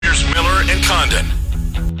Condon.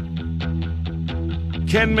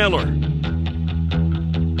 Ken Miller.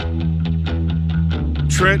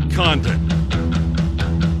 Trent Condon.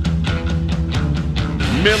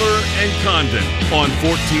 Miller and Condon on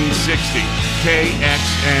 1460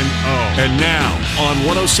 KXNO. And now on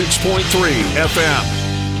 106.3 FM.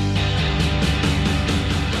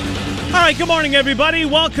 All right, good morning, everybody.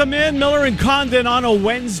 Welcome in. Miller and Condon on a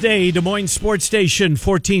Wednesday. Des Moines Sports Station,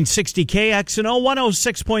 1460 KXNO,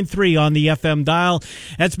 106.3 on the FM dial.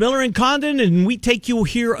 That's Miller and Condon, and we take you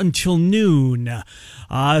here until noon.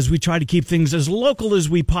 As we try to keep things as local as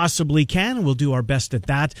we possibly can, and we'll do our best at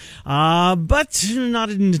that. But not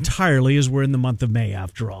entirely, as we're in the month of May,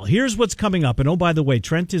 after all. Here's what's coming up. And oh, by the way,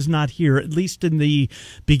 Trent is not here, at least in the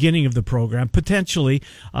beginning of the program. Potentially,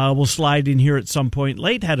 we'll slide in here at some point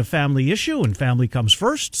late. Had a family issue, and family comes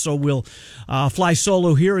first. So we'll fly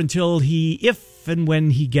solo here until if and when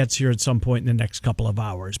he gets here at some point in the next couple of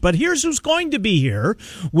hours. But here's who's going to be here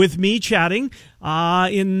with me chatting on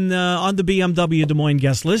the BMW Des Moines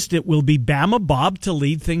guest list. It will be Bama Bob to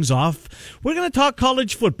lead things off. We're going to talk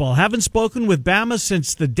college football. Haven't spoken with Bama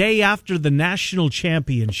since the day after the national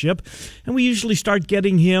championship, and we usually start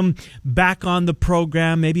getting him back on the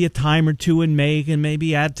program maybe a time or two in May, and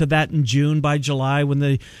maybe add to that in June. By July, when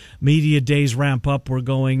the media days ramp up, we're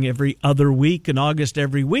going every other week, in August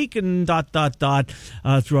every week, and ...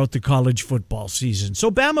 throughout the college football season. So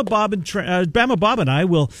Bama Bob and I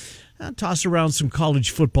will toss around some college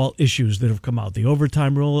football issues that have come out. The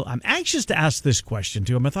overtime rule. I'm anxious to ask this question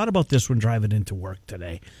to him. I thought about this when driving into work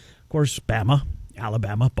today. Of course,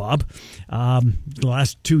 Alabama, Bob. The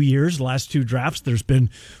last 2 years, the last two drafts, there's been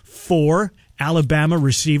 4 Alabama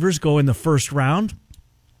receivers go in the first round.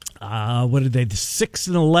 What did they? 6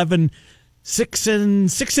 and 11, 6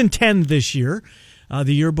 and 10 this year.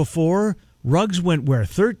 The year before, Ruggs went where?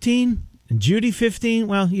 13? And Judy 15?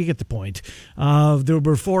 Well, you get the point. There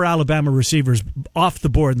were 4 Alabama receivers off the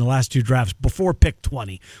board in the last 2 drafts before pick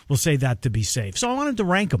 20. We'll say that to be safe. So I wanted to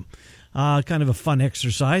rank them. Kind of a fun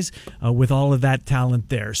exercise with all of that talent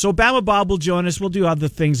there. So Bama Bob will join us. We'll do other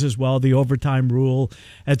things as well, the overtime rule,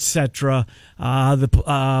 etc.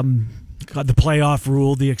 The playoff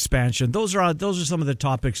rule, the expansion. Those are some of the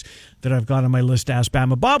topics that I've got on my list to ask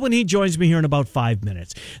Bama Bob when he joins me here in about 5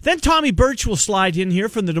 minutes. Then Tommy Birch will slide in here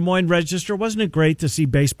from the Des Moines Register. Wasn't it great to see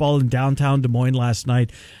baseball in downtown Des Moines last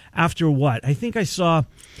night? After what? I think I saw,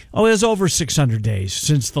 it was over 600 days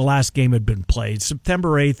since the last game had been played. September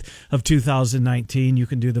 8th of 2019. You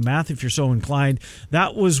can do the math if you're so inclined.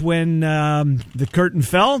 That was when the curtain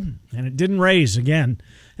fell, and it didn't raise again.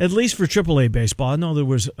 At least for AAA baseball. I know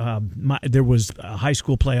there was high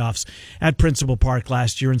school playoffs at Principal Park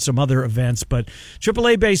last year and some other events, but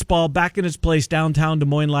AAA baseball back in its place downtown Des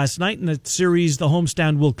Moines last night, and the series, the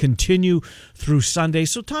homestand, will continue through Sunday.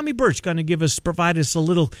 So Tommy Birch going to provide us a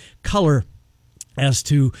little color as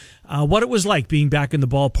to what it was like being back in the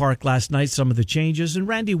ballpark last night, some of the changes. And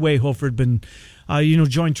Randy Wayhofer had been,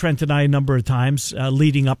 joined Trent and I a number of times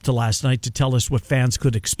leading up to last night to tell us what fans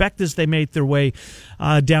could expect as they made their way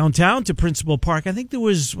downtown to Principal Park. I think there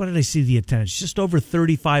was, what did I see the attendance? Just over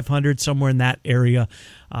 3,500, somewhere in that area.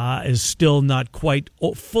 Is still not quite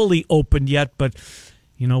fully open yet, but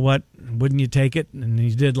you know what? Wouldn't you take it? And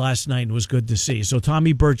he did last night, and it was good to see. So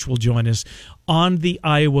Tommy Birch will join us on the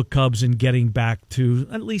Iowa Cubs and getting back to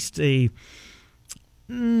at least a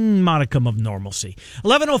modicum of normalcy.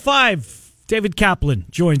 11:05, David Kaplan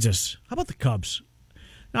joins us. How about the Cubs?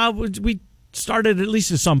 Now, we started at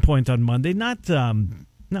least at some point on Monday, not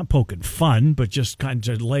poking fun, but just kind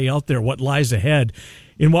of lay out there what lies ahead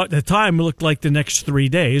in what at the time looked like the next 3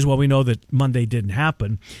 days. Well, we know that Monday didn't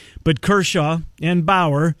happen. But Kershaw and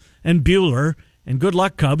Bauer and Buehler, and good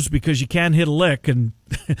luck, Cubs, because you can't hit a lick. And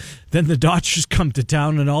then the Dodgers come to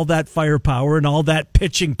town and all that firepower and all that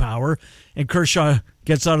pitching power. And Kershaw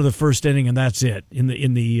gets out of the first inning, and that's it in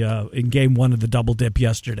game 1 of the double dip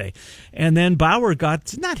yesterday. And then Bauer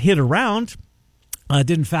got not hit around.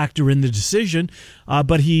 Didn't factor in the decision,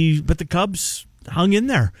 but the Cubs hung in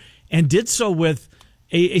there and did so with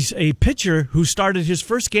a pitcher who started his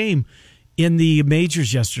first game in the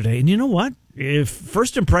majors yesterday. And you know what? If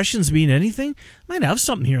first impressions mean anything, might have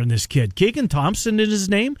something here in this kid. Keegan Thompson in his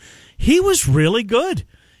name. He was really good.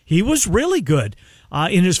 In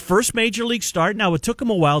his first major league start. Now, it took him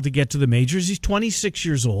a while to get to the majors. He's 26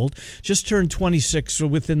 years old, just turned 26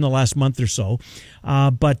 within the last month or so.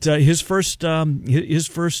 But his first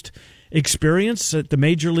experience at the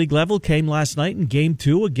major league level came last night in Game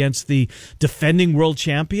 2 against the defending world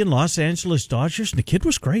champion Los Angeles Dodgers. And the kid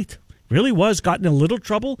was great. Really was. Got in a little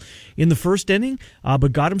trouble in the first inning,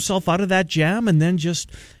 but got himself out of that jam and then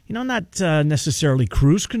just, not necessarily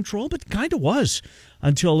cruise control, but kind of was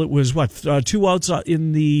until it was, 2 outs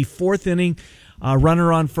in the fourth inning,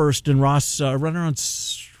 runner on first and Ross, runner on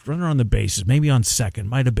the bases, maybe on second,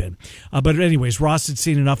 might have been. But anyways, Ross had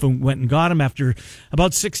seen enough and went and got him after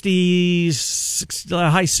about 60s,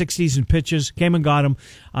 high 60s in pitches, came and got him,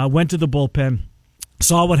 went to the bullpen.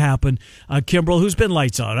 Saw what happened. Kimbrel, who's been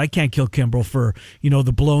lights out. I can't kill Kimbrel for,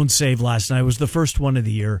 the blown save last night. It was the first one of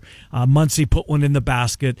the year. Muncy put one in the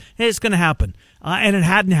basket. Hey, it's going to happen. And it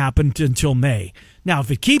hadn't happened until May. Now, if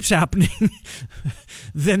it keeps happening,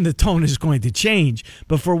 then the tone is going to change.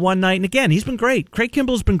 But for one night, and again, he's been great. Craig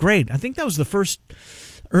Kimbrel's been great. I think that was the first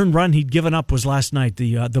earned run he'd given up was last night,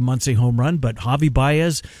 the Muncy home run. But Javi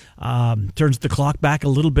Baez turns the clock back a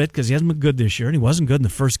little bit because he hasn't been good this year, and he wasn't good in the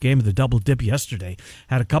first game of the double dip yesterday.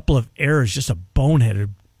 Had a couple of errors, just a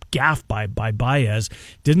boneheaded gaff by Baez.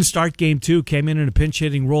 Didn't start game two, came in a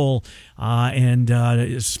pinch-hitting role, and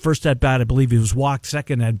his first at-bat, I believe he was walked.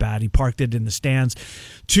 Second at-bat, he parked it in the stands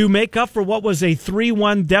to make up for what was a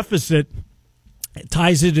 3-1 deficit. It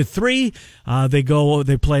ties it at 3.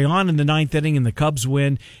 They play on in the ninth inning, and the Cubs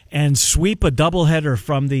win and sweep a doubleheader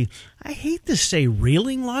from the, I hate to say,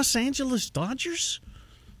 reeling Los Angeles Dodgers.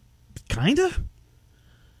 Kinda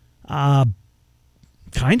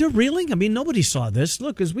reeling. I mean, nobody saw this.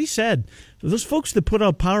 Look, as we said, those folks that put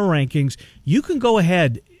out power rankings, you can go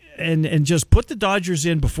ahead and just put the Dodgers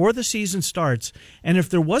in before the season starts. And if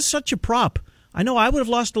there was such a prop, I know I would have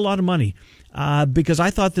lost a lot of money. Because I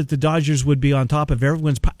thought that the Dodgers would be on top of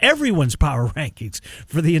everyone's power rankings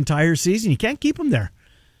for the entire season. You can't keep them there.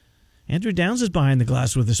 Andrew Downs is behind the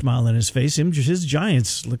glass with a smile on his face. His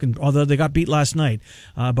Giants looking, although they got beat last night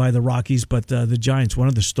by the Rockies, but the Giants, one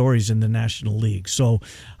of the stories in the National League. So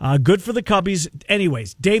good for the Cubbies.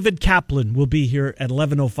 Anyways, David Kaplan will be here at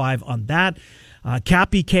 11:05 on that.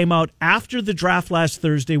 Cappy came out after the draft last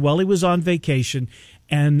Thursday while he was on vacation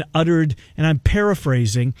and uttered, and I'm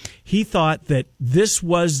paraphrasing, he thought that this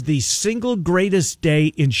was the single greatest day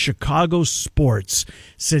in Chicago sports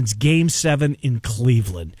since Game 7 in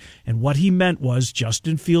Cleveland. And what he meant was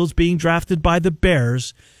Justin Fields being drafted by the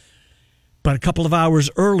Bears, but a couple of hours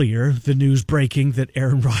earlier, the news breaking that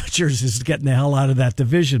Aaron Rodgers is getting the hell out of that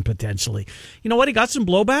division potentially. You know what? He got some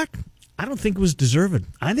blowback. I don't think it was deserved.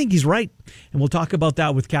 I think he's right. And we'll talk about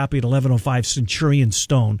that with Cappy at 11:05. Centurion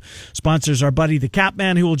Stone sponsors our buddy, the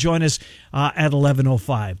Capman, who will join us at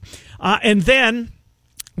 11:05. And then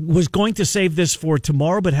was going to save this for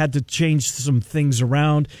tomorrow, but had to change some things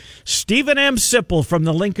around. Stephen M. Sipple from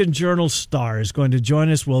the Lincoln Journal-Star is going to join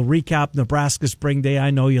us. We'll recap Nebraska Spring Day. I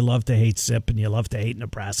know you love to hate Sip and you love to hate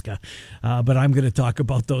Nebraska, but I'm going to talk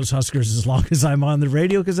about those Huskers as long as I'm on the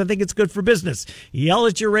radio because I think it's good for business. Yell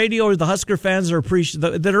at your radio, or the Husker fans are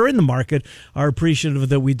that are in the market are appreciative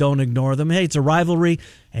that we don't ignore them. Hey, it's a rivalry,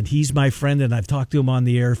 and he's my friend, and I've talked to him on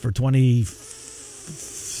the air for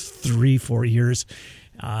 23-4 years.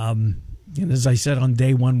 And as I said on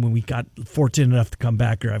day one, when we got fortunate enough to come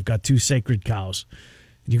back here, I've got 2 sacred cows.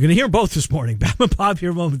 You're going to hear both this morning. Bama Bob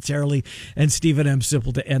here momentarily, and Stephen M.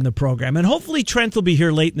 Sipple to end the program. And hopefully Trent will be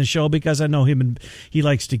here late in the show because I know him and he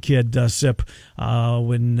likes to kid Sip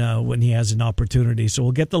when he has an opportunity. So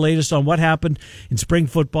we'll get the latest on what happened in spring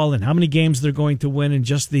football and how many games they're going to win, and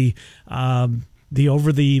just the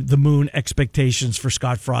over-the-moon expectations for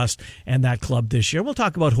Scott Frost and that club this year. We'll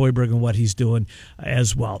talk about Hoiberg and what he's doing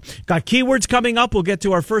as well. Got keywords coming up. We'll get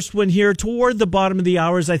to our first one here toward the bottom of the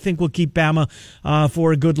hours. I think we'll keep Bama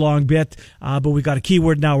for a good long bit. But we got a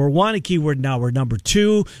keyword in hour 1, a keyword in hour number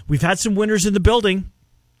 2. We've had some winners in the building.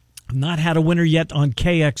 Not had a winner yet on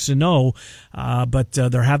KXNO, but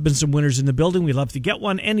there have been some winners in the building. We'd love to get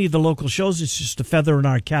one. Any of the local shows, it's just a feather in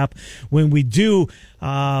our cap when we do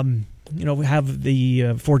we have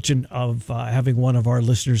the fortune of having one of our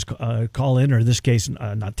listeners call in, or in this case,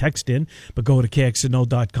 not text in, but go to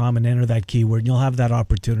kxno.com and enter that keyword, and you'll have that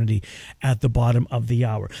opportunity at the bottom of the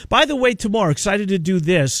hour. By the way, tomorrow, excited to do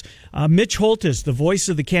this, Mitch Holtis, the voice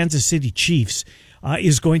of the Kansas City Chiefs,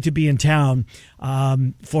 is going to be in town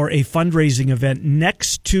for a fundraising event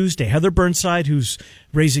next Tuesday. Heather Burnside, who's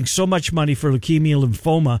raising so much money for leukemia,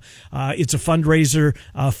 lymphoma, it's a fundraiser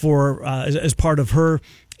for as part of her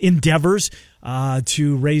endeavors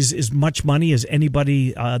to raise as much money as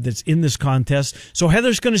anybody that's in this contest. So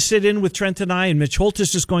Heather's going to sit in with Trent and I, and Mitch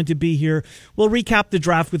Holtis is going to be here. We'll recap the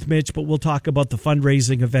draft with Mitch, but we'll talk about the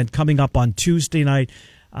fundraising event coming up on Tuesday night.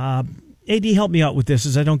 AD, help me out with this,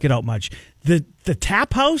 as I don't get out much. The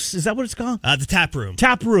Tap House, is that what it's called? The Tap Room.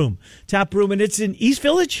 Tap Room, and it's in East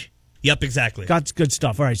Village? Yep, exactly. Got good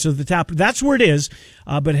stuff. All right, so the Tap, that's where it is.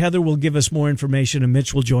 but Heather will give us more information, and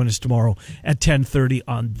Mitch will join us tomorrow at 10:30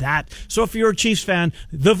 on that. So if you're a Chiefs fan,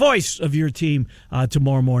 the voice of your team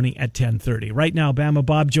tomorrow morning at 10:30. Right now, Bama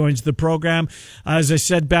Bob joins the program. As I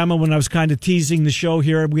said, Bama, when I was kind of teasing the show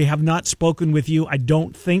here, we have not spoken with you, I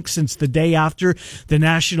don't think, since the day after the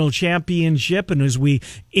national championship. And as we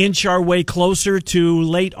inch our way closer to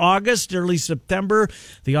late August, early September,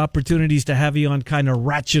 the opportunities to have you on kind of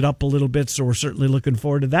ratchet up a little bit. So we're certainly looking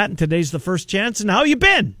forward to that. And today's the first chance. And how you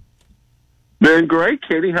been? Been great,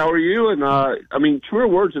 Katie. How are you? And truer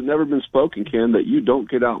words have never been spoken, Ken, that you don't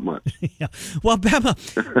get out much. Yeah. Well,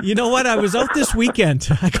 Bama, you know what? I was out this weekend.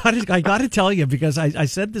 I got to tell you, because I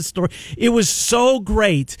said this story. It was so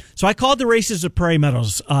great. So I called the races at Prairie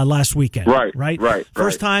Meadows last weekend. Right.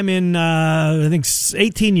 First time in I think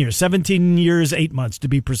 18 years, 17 years, 8 months to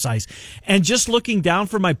be precise. And just looking down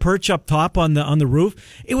from my perch up top on the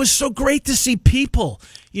roof, it was so great to see people.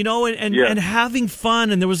 And having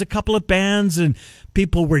fun, and there was a couple of bands, and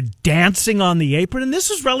people were dancing on the apron, and this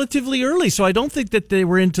was relatively early, so I don't think that they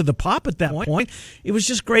were into the pop at that point. It was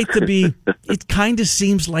just great to be, it kind of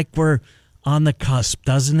seems like we're on the cusp,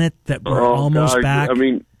 doesn't it, that we're almost back? I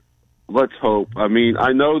mean, let's hope. I mean,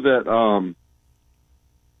 I know that, and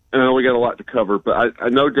I know we got a lot to cover, but I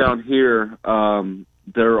know down here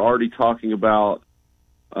they're already talking about,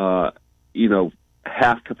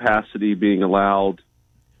 half capacity being allowed.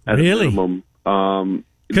 Really?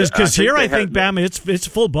 Because here I think Bama, it's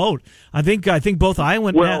full boat. I think both Iowa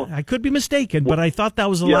and I could be mistaken, but I thought that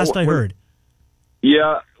was the last I heard.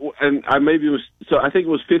 Yeah, and I think it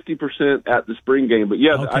was 50% at the spring game, but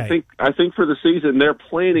yeah, okay. I think for the season they're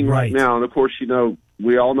planning right now, and of course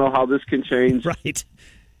we all know how this can change. Right.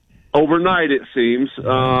 Overnight, it seems.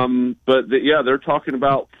 But they're talking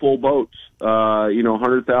about full boats.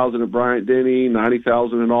 100,000 at Bryant-Denny,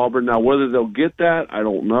 90,000 in Auburn. Now, whether they'll get that, I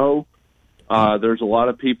don't know. There's a lot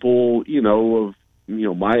of people, of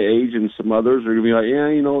my age and some others are going to be like,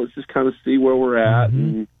 let's just kind of see where we're at,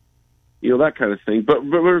 and that kind of thing. But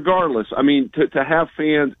regardless, I mean, to have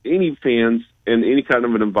any fans in any kind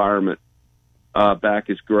of an environment back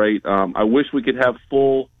is great. I wish we could have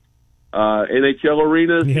full NHL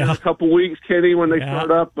arenas in a couple weeks, Kenny, when they start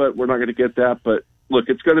up, but we're not going to get that. But look,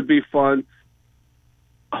 it's going to be fun.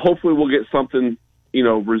 Hopefully we'll get something,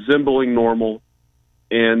 resembling normal.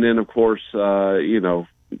 And then, of course, the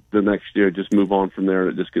next year, just move on from there,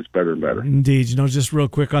 and it just gets better and better. Indeed. Just real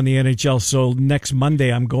quick on the NHL. So next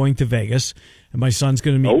Monday, I'm going to Vegas, and my son's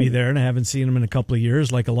going to meet me there, and I haven't seen him in a couple of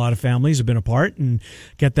years, like a lot of families have been apart, and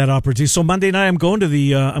get that opportunity. So Monday night, I'm going to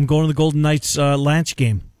the Golden Knights Lance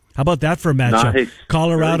game. How about that for a matchup? Nice.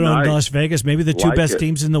 Colorado and Las Vegas, maybe the two best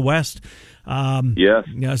teams in the West. Yes.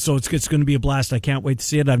 Yeah, so it's going to be a blast. I can't wait to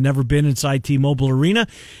see it. I've never been inside T-Mobile Arena,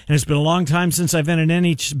 and it's been a long time since I've been at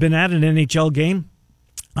an NHL game.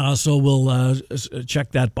 So we'll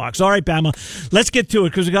check that box. All right, Bama, let's get to it,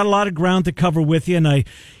 because we got a lot of ground to cover with you, and I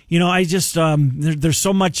just there's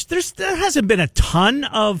so much. There hasn't been a ton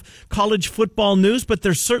of college football news, but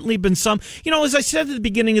there's certainly been some. As I said at the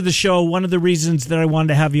beginning of the show, one of the reasons that I wanted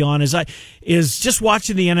to have you on is just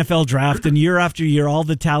watching the NFL draft, and year after year, all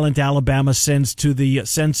the talent Alabama sends to the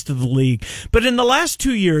league. But in the last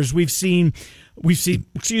 2 years, we've seen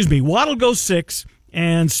Waddle go 6.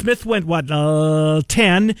 And Smith went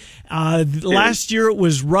 10. Last year it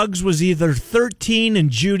was Ruggs was either 13 and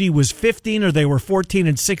Judy was 15, or they were 14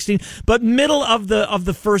 and 16. But middle of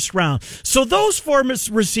the first round. So those four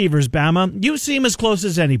receivers, Bama, you see them as close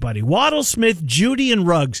as anybody. Waddle, Smith, Judy, and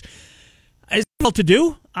Ruggs. Is that all to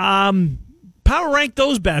do? Power rank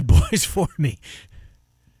those bad boys for me.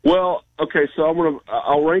 Well, okay, so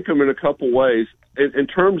I'll rank them in a couple ways in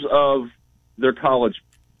terms of their college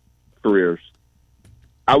careers.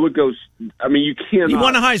 I would go. I mean, you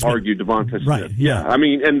cannot argue Devonta Smith. Right, yeah. I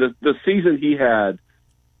mean, and the season he had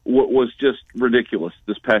was just ridiculous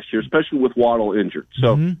this past year, especially with Waddle injured.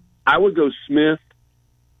 So I would go Smith,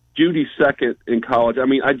 Judy second in college. I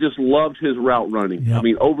mean, I just loved his route running. Yep. I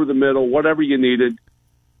mean, over the middle, whatever you needed.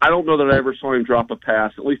 I don't know that I ever saw him drop a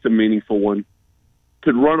pass, at least a meaningful one.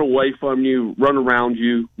 Could run away from you, run around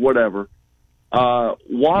you, whatever.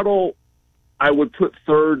 Waddle, I would put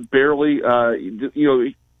third barely.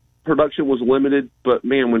 Production was limited, but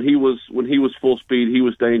man, when he was full speed, he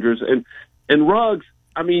was dangerous. And Ruggs,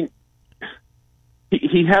 I mean,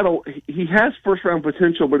 he has first round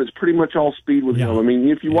potential, but it's pretty much all speed with him. I mean,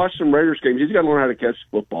 if you watch some Raiders games, he's got to learn how to catch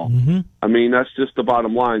the football. I mean, that's just the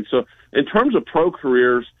bottom line. So in terms of pro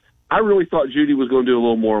careers, I really thought Judy was going to do a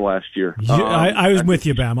little more last year. I was with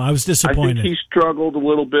you, Bama. I was disappointed. I think he struggled a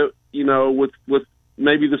little bit, with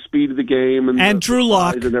maybe the speed of the game and Drew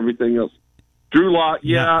Lock and everything else. Drew Lock,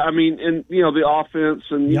 I mean, and the offense,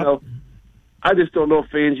 and I just don't know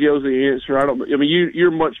if Fangio's the answer. I mean,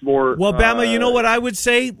 you're much more. Well, Bama, you know what I would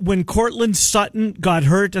say? When Cortland Sutton got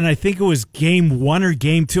hurt, and I think it was game 1 or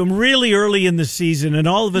game 2, really early in the season, and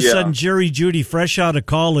all of a sudden Jerry Jeudy, fresh out of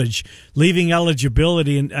college, leaving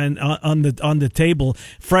eligibility and on the table,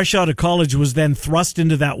 fresh out of college, was then thrust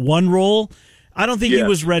into that one role. I don't think he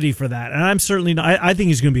was ready for that, and I'm certainly not. I think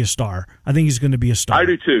he's going to be a star. I think he's going to be a star. I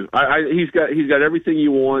do too. He's got everything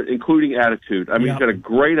you want, including attitude. I mean, he's got a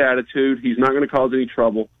great attitude. He's not going to cause any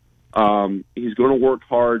trouble. He's going to work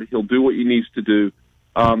hard. He'll do what he needs to do.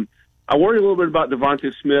 I worry a little bit about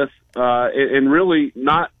Devontae Smith, and really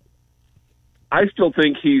not. I still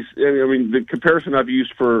think he's. I mean, the comparison I've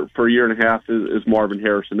used for a year and a half is Marvin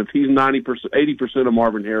Harrison. If he's 80% of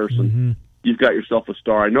Marvin Harrison. You've got yourself a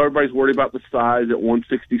star. I know everybody's worried about the size at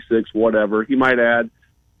 166, whatever.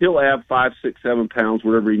 He'll add 5, 6, 7 pounds,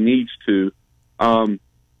 whatever he needs to. I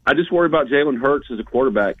just worry about Jalen Hurts as a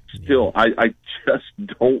quarterback still. I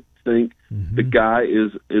just don't think the guy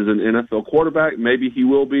is an NFL quarterback. Maybe he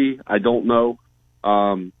will be. I don't know.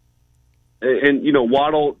 And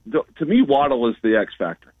Waddle, to me, Waddle is the X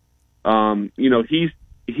factor.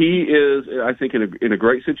 He is, I think, in a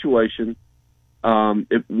great situation.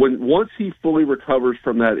 Once he fully recovers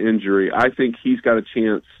from that injury, I think he's got a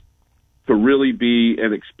chance to really be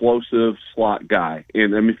an explosive slot guy.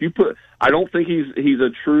 And I mean, I don't think he's a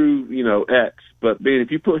true, X, but man, if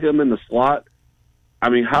you put him in the slot, I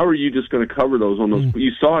mean, how are you just going to cover those on those? You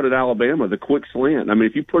saw it at Alabama, the quick slant. I mean,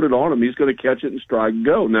 if you put it on him, he's going to catch it and strike and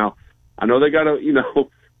go. Now, I know they got a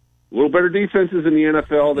little better defenses in the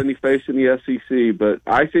NFL than he faced in the SEC, but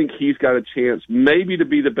I think he's got a chance maybe to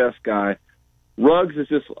be the best guy. Ruggs is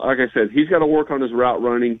just, like I said, he's got to work on his route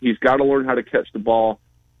running. He's got to learn how to catch the ball.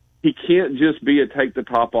 He can't just be a take the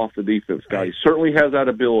top off the defense guy. He certainly has that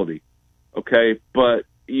ability, okay? But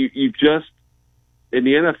you just, in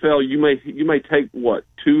the NFL, you may take,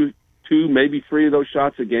 two, maybe 3 of those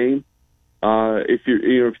shots a game if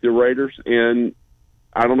you're the Raiders, and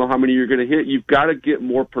I don't know how many you're going to hit. You've got to get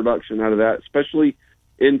more production out of that, especially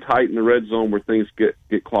in tight in the red zone where things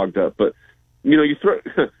get clogged up. But, you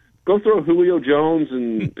go throw Julio Jones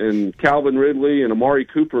and Calvin Ridley and Amari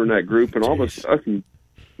Cooper in that group, and all of a sudden,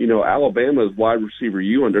 Alabama's wide receiver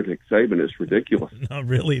under Nick Saban is ridiculous. No,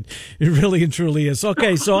 really, it really and truly is.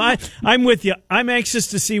 Okay, so I'm with you. I'm anxious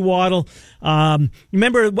to see Waddle. I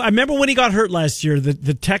remember when he got hurt last year.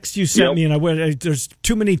 The text you sent me, and there's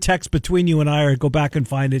too many texts between you and I. Or go back and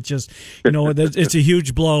find it. Just it's a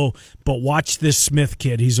huge blow. But watch this Smith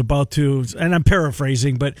kid. He's about to, and I'm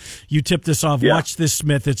paraphrasing, but you tipped this off. Yeah. Watch this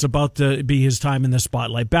Smith. It's about to be his time in the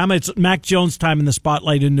spotlight. Bama, it's Mac Jones' time in the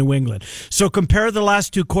spotlight in New England. So compare the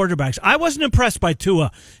last two quarterbacks. I wasn't impressed by Tua.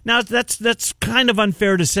 Now that's kind of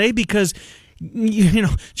unfair to say because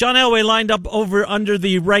John Elway lined up under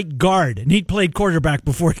the right guard, and he'd played quarterback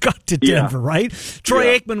before he got to Denver, right?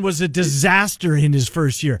 Troy Aikman was a disaster in his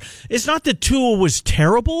first year. It's not that Tua was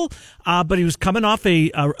terrible, but he was coming off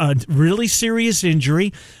a really serious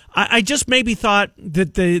injury. I just maybe thought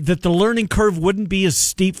that the learning curve wouldn't be as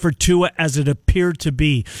steep for Tua as it appeared to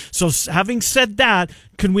be. So having said that,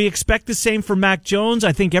 can we expect the same for Mac Jones?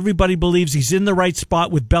 I think everybody believes he's in the right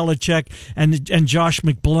spot with Belichick and Josh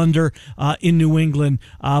McBlunder in New England.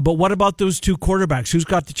 But what about those two quarterbacks? Who's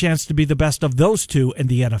got the chance to be the best of those two in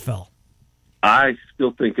the NFL? I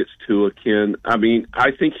still think it's Tua, Ken. I mean,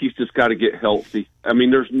 I think he's just got to get healthy. I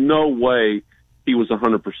mean, there's no way he was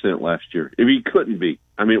 100% last year. If he couldn't be.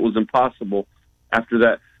 I mean, it was impossible after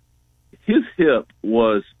that. His hip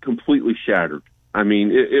was completely shattered. I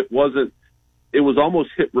mean, it wasn't, it was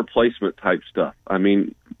almost hip replacement type stuff. I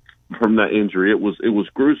mean, from that injury, it was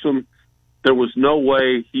gruesome. There was no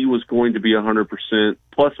way he was going to be 100%,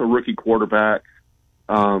 plus a rookie quarterback.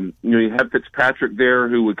 You had Fitzpatrick there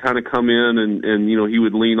who would kind of come in and he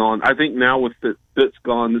would lean on. I think now with Fitz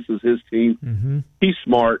gone, this is his team. Mm-hmm. He's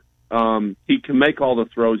smart. He can make all the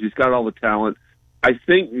throws. He's got all the talent. I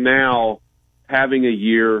think now having a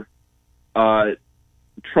year,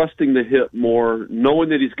 trusting the hip more, knowing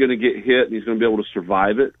that he's going to get hit and he's going to be able to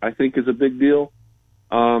survive it, I think is a big deal.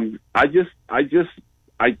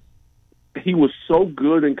 He was so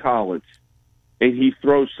good in college and he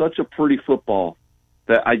throws such a pretty football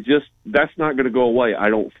that that's not going to go away, I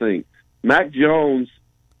don't think. Mac Jones,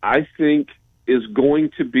 I think, is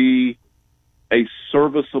going to be a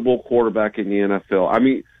serviceable quarterback in the NFL. I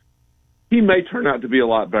mean, he may turn out to be a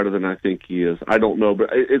lot better than I think he is. I don't know,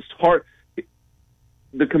 but it's hard.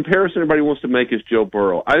 The comparison everybody wants to make is Joe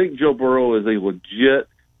Burrow. I think Joe Burrow is a legit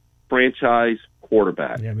franchise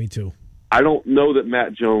quarterback. Yeah, me too. I don't know that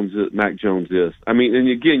Mac Jones is. I mean, and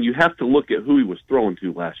again, you have to look at who he was throwing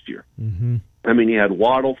to last year. Mm-hmm. I mean, he had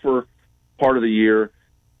Waddle for part of the year.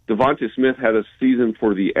 Devontae Smith had a season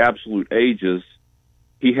for the absolute ages.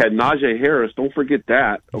 He had Najee Harris, don't forget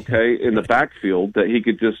that, okay, in the backfield that he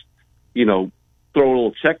could just, throw a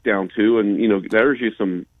little check down to, and, there's you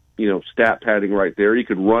some, stat padding right there. He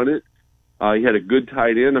could run it. He had a good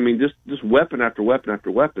tight end. I mean, just weapon after weapon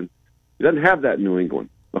after weapon. He doesn't have that in New England,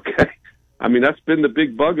 okay? I mean, that's been the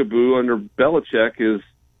big bugaboo under Belichick is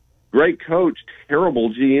great coach,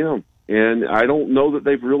 terrible GM. And I don't know that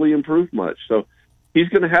they've really improved much. So he's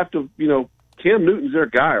going to have to, Cam Newton's their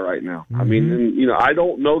guy right now. Mm-hmm. I mean, and, I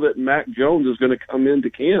don't know that Mac Jones is going to come into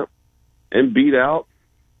camp and beat out,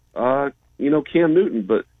 Cam Newton.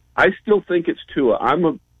 But I still think it's Tua. I'm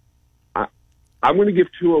going to give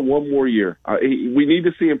Tua one more year. We need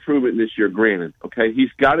to see improvement this year, granted. Okay, he's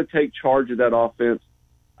got to take charge of that offense.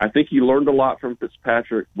 I think he learned a lot from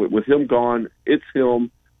Fitzpatrick. With him gone, it's him.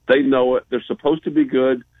 They know it. They're supposed to be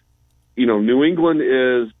good. New England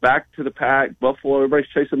is back to the pack. Buffalo, everybody's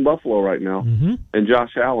chasing Buffalo right now, and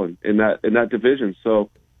Josh Allen in that division. So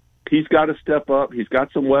he's got to step up. He's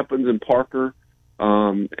got some weapons in Parker,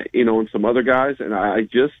 and some other guys. And I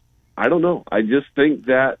don't know. I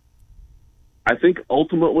think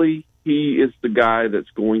ultimately he is the guy that's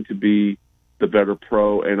going to be the better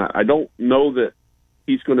pro. And I don't know that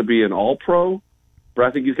he's going to be an all-pro, but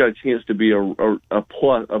I think he's got a chance to be a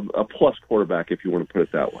plus quarterback, if you want to put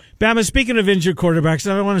it that way. Bama, speaking of injured quarterbacks,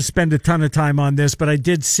 I don't want to spend a ton of time on this, but I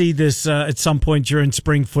did see this at some point during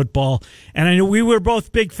spring football, and I know we were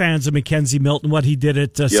both big fans of Mackenzie Milton, what he did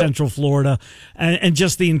at Central Florida, and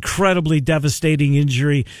just the incredibly devastating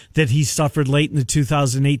injury that he suffered late in the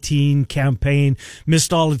 2018 campaign,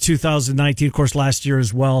 missed all of 2019, of course, last year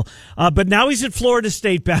as well. But now he's at Florida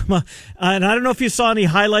State, Bama, and I don't know if you saw any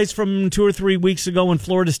highlights from 2 or 3 weeks ago when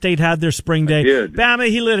Florida State had their spring day. Bama,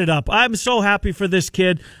 he lit it up. I'm so happy for this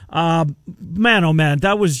kid. Man, oh man,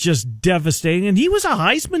 that was just devastating. And he was a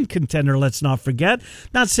Heisman contender, let's not forget.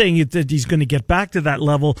 Not saying that he's going to get back to that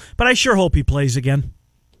level, but I sure hope he plays again.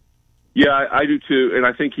 Yeah, I do too, and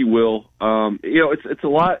I think he will.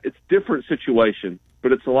 It's different situation,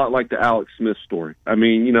 but it's a lot like the Alex Smith story. I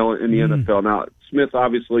mean, in the NFL now, Smith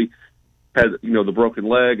obviously had the broken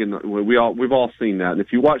leg, and we've all seen that. And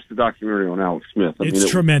if you watch the documentary on Alex Smith, it's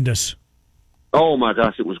tremendous. Oh my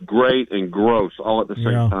gosh, it was great and gross all at the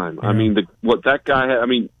same time. Yeah. I mean, what that guy had. I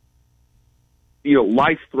mean,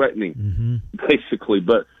 life threatening, basically.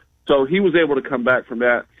 But so he was able to come back from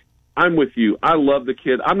that. I'm with you. I love the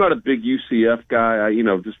kid. I'm not a big UCF guy.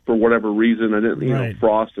 Just for whatever reason, I didn't,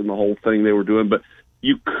 Frost and the whole thing they were doing. But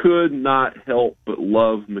you could not help but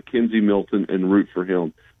love Mackenzie Milton and root for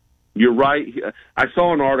him. You're right. I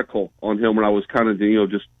saw an article on him when I was kind of,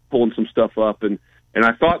 just pulling some stuff up, and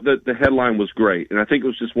I thought that the headline was great. And I think it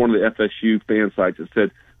was just one of the FSU fan sites that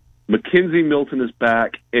said, Mackenzie Milton is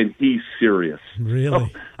back, and he's serious. Really? So,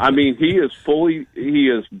 I mean, he is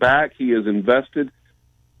back. He is invested.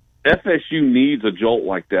 FSU needs a jolt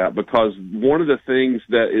like that, because one of the things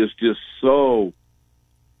that is just so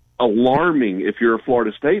alarming if you're a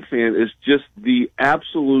Florida State fan is just the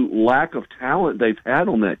absolute lack of talent they've had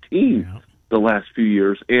on that team the last few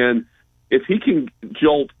years. And if he can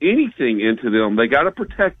jolt anything into them, they got to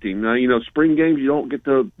protect him. Now, spring games, you don't get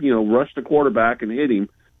to, rush the quarterback and hit him.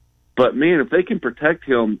 But, man, if they can protect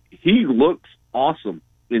him, he looks awesome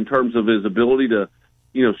in terms of his ability to,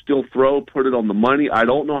 still throw, put it on the money. I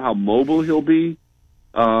don't know how mobile he'll be.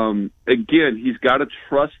 Again, he's got to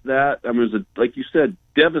trust that. I mean, it was like you said,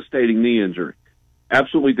 devastating knee injury,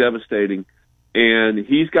 absolutely devastating, and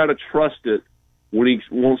he's got to trust it when he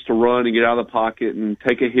wants to run and get out of the pocket and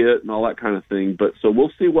take a hit and all that kind of thing. But so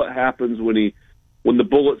we'll see what happens when the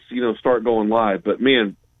bullets start going live. But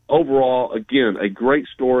man, overall, again, a great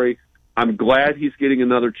story. I'm glad he's getting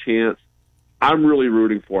another chance. I'm really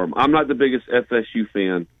rooting for him. I'm not the biggest FSU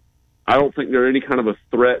fan. I don't think they're any kind of a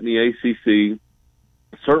threat in the ACC.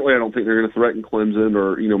 Certainly, I don't think they're going to threaten Clemson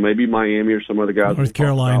or, maybe Miami or some other guys. North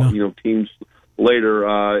Carolina. About, teams later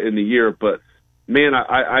in the year. But, man,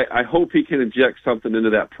 I hope he can inject something into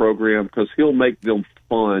that program, because he'll make them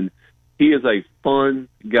fun. He is a fun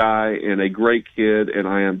guy and a great kid, and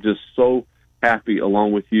I am just so happy,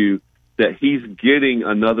 along with you, that he's getting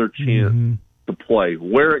another chance to play.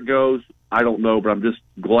 Where it goes, I don't know, but I'm just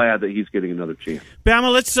glad that he's getting another chance.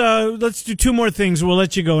 Bama, let's do two more things. We'll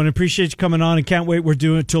let you go, and appreciate you coming on. And can't wait. We're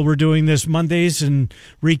doing this Mondays and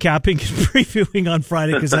recapping and previewing on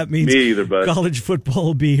Friday, because that means Me either, bud. college football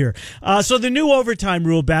will be here. So the new overtime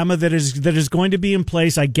rule, Bama, that is going to be in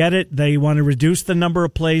place. I get it. They want to reduce the number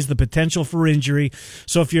of plays, the potential for injury.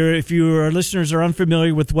 So if your listeners are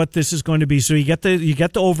unfamiliar with what this is going to be, so you get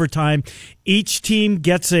the overtime. Each team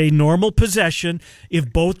gets a normal possession.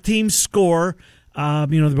 If both teams score,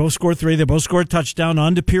 they both score 3. They both score a touchdown.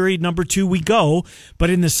 On to period number 2 we go. But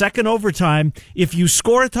in the second overtime, if you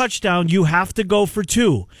score a touchdown, you have to go for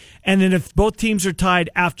 2. And then if both teams are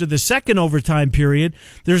tied after the second overtime period,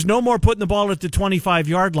 there's no more putting the ball at the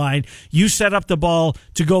 25-yard line. You set up the ball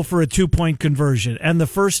to go for a 2-point conversion. And the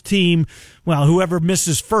first team, well, whoever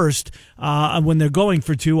misses first when they're going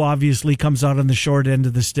for 2, obviously comes out on the short end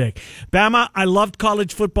of the stick. Bama, I loved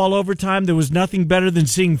college football overtime. There was nothing better than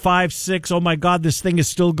seeing 5, 6. Oh, my God, this thing is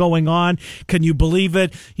still going on. Can you believe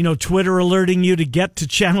it? Twitter alerting you to get to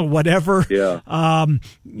channel whatever. Yeah.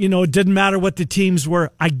 It didn't matter what the teams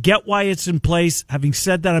were. I get why it's in place. Having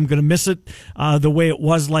said that, I'm going to miss it the way it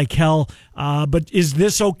was like hell. But is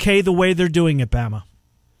this okay the way they're doing it, Bama?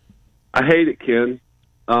 I hate it, Ken.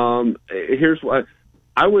 Here's why.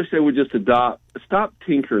 I wish they would just stop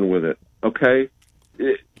tinkering with it, okay?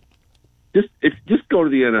 Just go to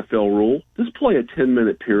the NFL rule. Just play a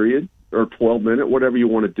 10-minute period or 12-minute, whatever you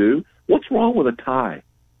want to do. What's wrong with a tie?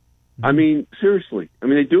 I mean, seriously. I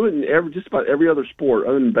mean, they do it in just about every other sport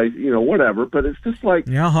other than base, whatever. But it's just like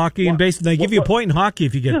hockey and baseball. They give you a point in hockey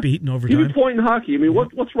if you get beaten overtime. Give you a point in hockey. I mean,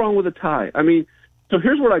 what's wrong with a tie? I mean, so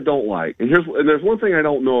here's what I don't like, and there's one thing I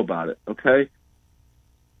don't know about it. Okay,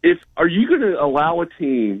 are you going to allow a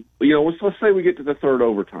team? Let's say we get to the third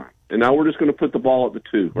overtime, and now we're just going to put the ball at the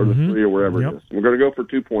 2 or the 3 or wherever it is. We're going to go for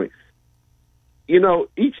 2 points.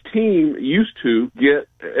 Each team used to get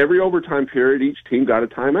every overtime period. Each team got a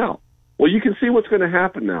timeout. Well, you can see what's going to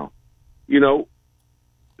happen now.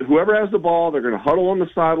 Whoever has the ball, they're going to huddle on the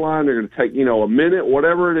sideline. They're going to take, a minute,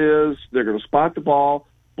 whatever it is. They're going to spot the ball,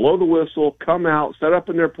 blow the whistle, come out, set up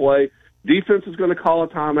in their play. Defense is going to call a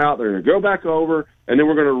timeout. They're going to go back over, and then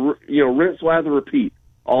we're going to, rinse, lather, repeat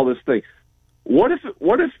all this thing. What if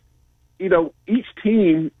each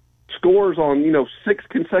team scores on, 6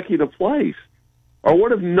 consecutive plays? Or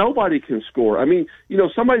what if nobody can score? I mean,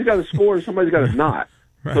 somebody's got to score and somebody's got to not.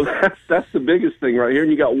 Right. So that's the biggest thing right here,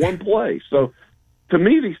 and you got one play. So to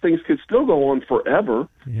me, these things could still go on forever.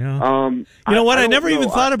 Yeah. I never even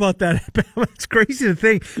thought about that. It's crazy to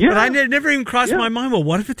think. Yeah. But I never even crossed my mind. Well,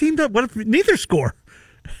 what if a team does? What if neither score?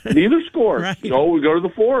 Neither score. Right. We go to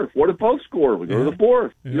the 4th. What if both score? We go to the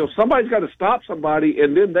 4th. Yeah. Somebody's got to stop somebody,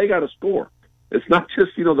 and then they got to score. It's not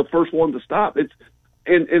just the first one to stop.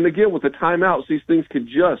 And again, with the timeouts, these things could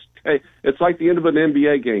just take. It's like the end of an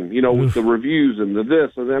NBA game, with the reviews and the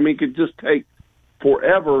this. I mean, it could just take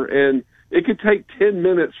forever, and it could take 10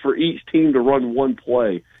 minutes for each team to run one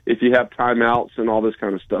play if you have timeouts and all this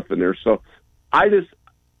kind of stuff in there. So I get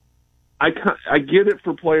it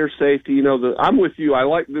for player safety. I'm with you. I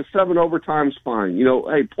like the 7 overtime's fine.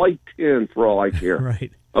 Hey, play 10 for all I care.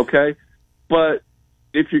 Right. Okay? But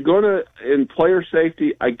if you're going to, in player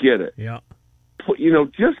safety, I get it. Yeah.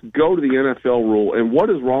 Just go to the NFL rule. And what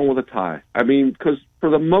is wrong with a tie? I mean, because for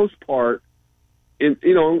the most part,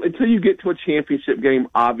 until you get to a championship game,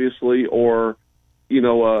 obviously, or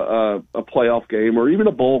a playoff game, or even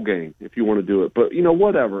a bowl game, if you want to do it. But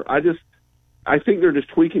whatever. I think they're just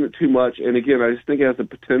tweaking it too much. And again, I just think it has the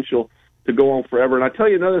potential to go on forever. And I tell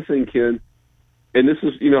you another thing, Ken, and this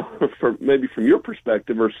is maybe from your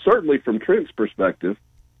perspective, or certainly from Trent's perspective,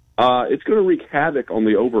 it's going to wreak havoc on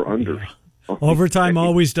the over/under. Yeah. Overtime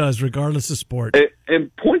always does, regardless of sport.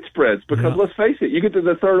 And point spreads, because let's face it, you get to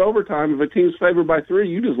the third overtime, if a team's favored by 3,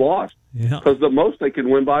 you just lost. Yeah. Because the most they can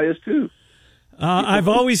win by is 2. I've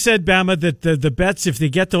always said, Bama, that the bets, if they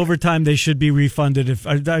get to overtime, they should be refunded.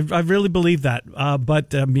 I really believe that, but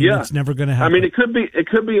it's never going to happen. I mean, it could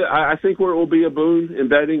be. I think where it will be a boon in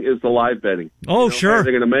betting is the live betting. Oh, sure. Are they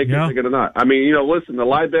going to make it? They're going to not. I mean, listen, the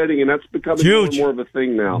live betting, and that's becoming more and more of a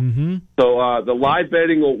thing now. Mm-hmm. So the live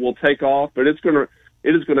betting will take off, but it is going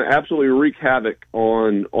to absolutely wreak havoc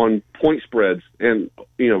on point spreads and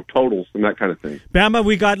totals and that kind of thing. Bama,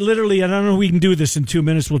 we got literally, I don't know if we can do this in 2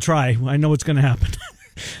 minutes. We'll try. I know what's going to happen.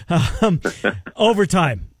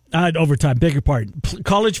 Overtime, beg your pardon.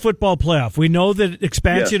 College football playoff. We know that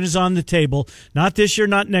expansion is on the table. Not this year,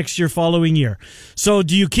 not next year, following year. So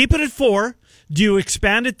do you keep it at 4? Do you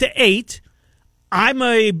expand it to 8? I'm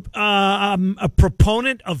a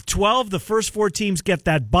proponent of 12. The first 4 teams get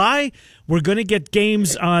that bye. We're going to get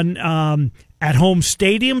games on at home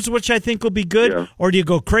stadiums, which I think will be good, or do you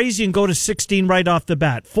go crazy and go to 16 right off the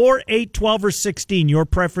bat? 4, 8, 12, or 16? Your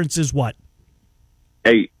preference is what?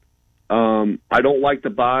 8. I don't like the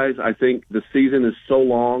buys. I think the season is so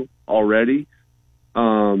long already.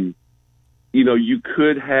 You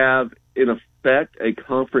could have, in effect, a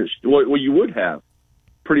conference. Well, you would have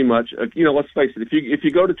pretty much. Let's face it. If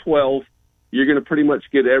you go to 12, you're going to pretty much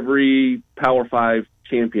get every Power 5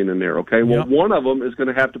 champion in there. Okay. Well, one of them is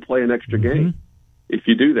going to have to play an extra game. If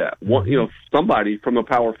you do that, somebody from a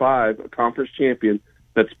Power 5, a conference champion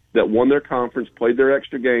that won their conference, played their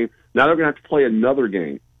extra game. Now they're going to have to play another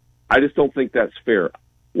game. I just don't think that's fair.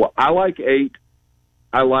 Well, I like 8.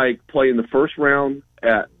 I like playing the first round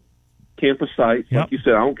at campus sites. Like you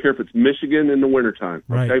said, I don't care if it's Michigan in the wintertime.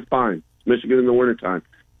 Right. Okay, fine. It's Michigan in the wintertime.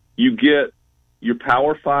 You get your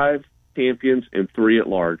Power 5 champions and 3 at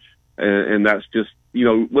large. And that's just,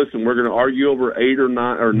 listen, we're going to argue over 8 or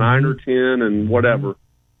 9 or 9 or 10 and whatever.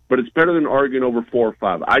 But it's better than arguing over 4 or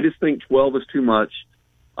 5. I just think 12 is too much.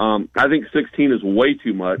 I think 16 is way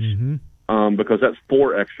too much. Because that's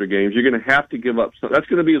 4 extra games. You're going to have to give up. That's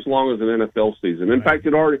going to be as long as an NFL season. In fact,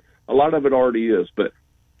 a lot of it already is. But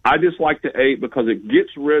I just like the 8 because it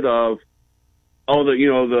gets rid of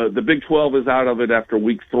the Big 12 is out of it after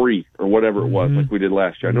week 3 or whatever it was, like we did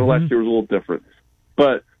last year. I know last year was a little different,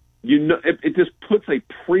 but it just puts a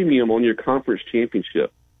premium on your conference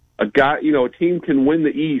championship. A team can win the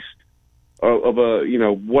East of a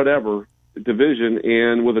whatever division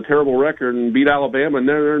and with a terrible record and beat Alabama and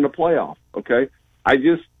they're in the playoff. Okay. I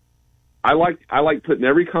like putting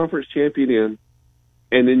every conference champion in,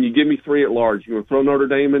 and then you give me 3 at large. You want to throw Notre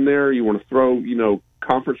Dame in there. You want to throw,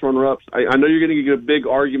 conference runner-ups. I know you're going to get a big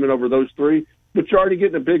argument over those 3, but you're already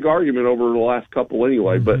getting a big argument over the last couple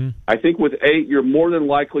anyway. But I think with 8, you're more than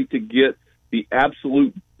likely to get the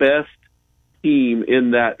absolute best team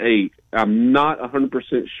in that 8. I'm not 100%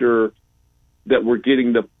 sure that we're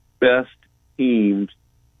getting the best teams.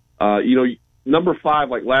 Number 5,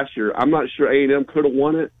 like last year, I'm not sure A&M could have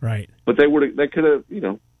won it. Right. But they could have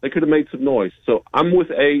made some noise. So I'm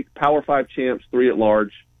with 8, Power 5 champs, 3 at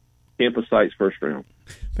large, campus sites first round.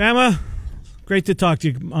 Bama, great to talk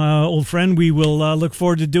to you, old friend. We will look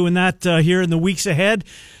forward to doing that here in the weeks ahead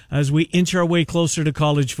as we inch our way closer to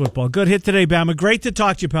college football. Good hit today, Bama. Great to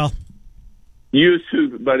talk to you, pal. You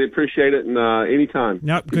too, buddy. Appreciate it. And anytime.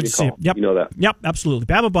 Yep, good to see you. Yep. You know that. Yep, absolutely.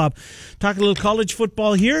 Bama Bob. Talking a little college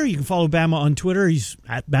football here. You can follow Bama on Twitter. He's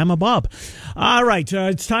at Bama Bob. All right,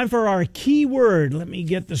 it's time for our keyword. Let me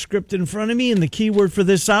get the script in front of me. And the keyword for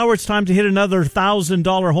this hour, it's time to hit another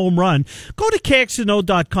 $1,000 home run. Go to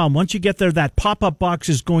KXNO.com. Once you get there, that pop-up box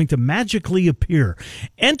is going to magically appear.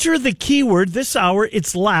 Enter the keyword this hour.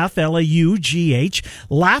 It's laugh, L-A-U-G-H.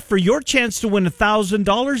 Laugh for your chance to win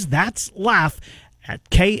 $1,000. That's laugh at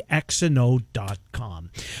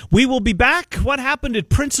KXNO.com. We will be back. What happened at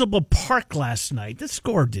Principal Park last night? The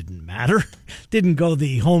score didn't matter. Didn't go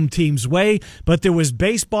the home team's way, but there was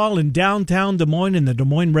baseball in downtown Des Moines, and the Des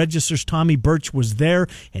Moines Register's Tommy Birch was there,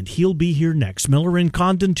 and he'll be here next. Miller and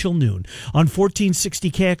Condon till noon on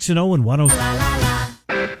 1460 KXNO and 105.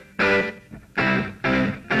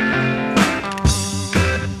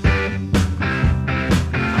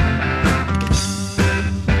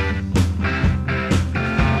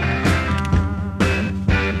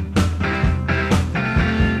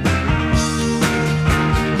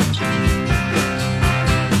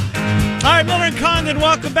 Condon,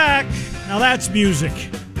 welcome back. Now that's music.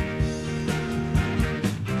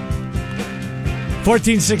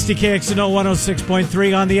 1460 KXNO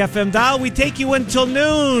 106.3 on the FM dial. We take you until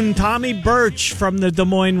noon. Tommy Birch from the Des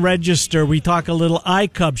Moines Register. We talk a little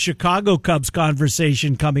iCubs, Chicago Cubs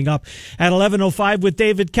conversation coming up at 11:05 with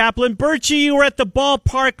David Kaplan. Birchie, you were at the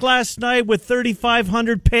ballpark last night with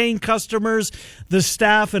 3,500 paying customers, the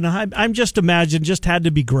staff, and I'm just imagine just had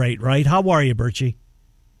to be great, right? How are you, Birchie?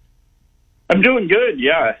 I'm doing good,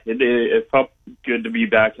 yeah. It felt good to be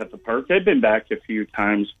back at the park. I've been back a few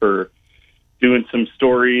times for doing some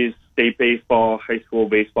stories, state baseball, high school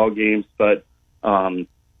baseball games, but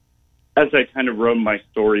as I kind of wrote my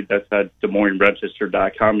story that's at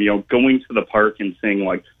DesMoinesRegister.com, going to the park and seeing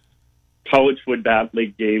like college football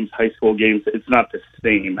league games, high school games, it's not the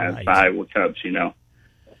same as the Iowa Cubs,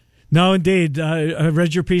 No, indeed. I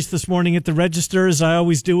read your piece this morning at the Register, as I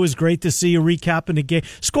always do. It was great to see you recapping a game.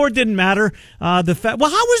 Score didn't matter. How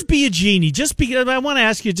was Biagini? Just because I want to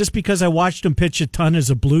ask you, just because I watched him pitch a ton as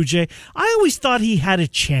a Blue Jay, I always thought he had a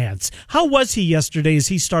chance. How was he yesterday as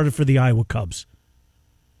he started for the Iowa Cubs?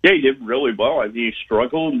 Yeah, he did really well. I mean, he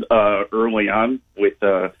struggled early on with,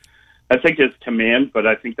 I think, his command, but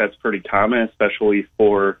I think that's pretty common, especially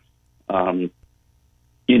for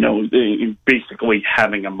basically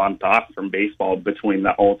having a month off from baseball between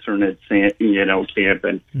the alternate, camp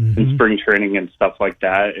and spring training and stuff like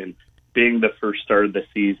that, and being the first start of the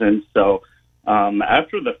season. So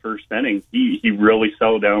after the first inning, he really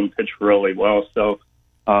settled down, pitched really well. So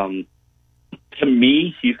to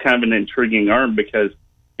me, he's kind of an intriguing arm because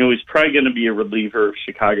he's probably going to be a reliever if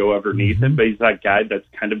Chicago ever needs him, but he's that guy that's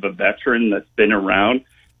kind of a veteran that's been around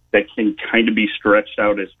that can kind of be stretched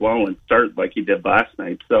out as well and start like he did last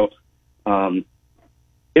night. So in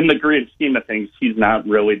the grand scheme of things, he's not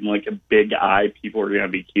really like a big eye people are going to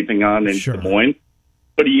be keeping on in Des Moines.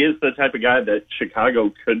 But he is the type of guy that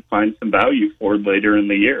Chicago could find some value for later in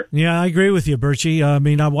the year. Yeah, I agree with you, Birchie. I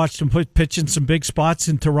mean, I watched him pitch in some big spots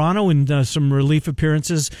in Toronto and some relief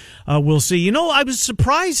appearances. We'll see. I was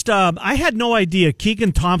surprised. I had no idea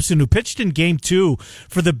Keegan Thompson, who pitched in Game 2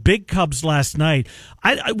 for the Big Cubs last night.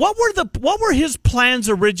 What were his plans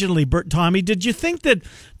originally, Tommy? Did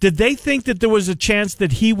they think that there was a chance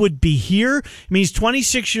that he would be here? I mean, he's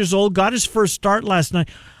 26 years old, got his first start last night.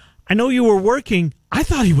 I know you were working. I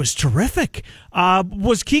thought he was terrific.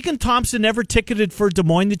 Was Keegan Thompson ever ticketed for Des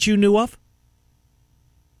Moines that you knew of?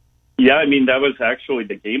 Yeah, I mean, that was actually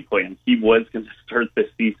the game plan. He was going to start the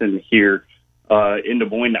season here in Des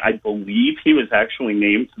Moines. I believe he was actually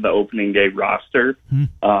named to the opening day roster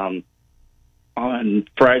on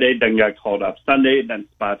Friday, then got called up Sunday, then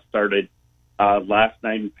spot started last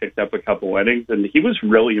night and picked up a couple innings, and he was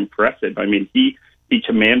really impressive. I mean, he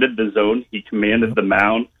commanded the zone. He commanded the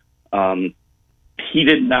mound. He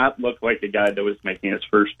did not look like a guy that was making his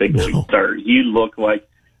first big league start. He looked like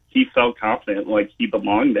he felt confident, like he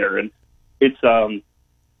belonged there. And it's,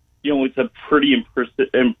 it's a pretty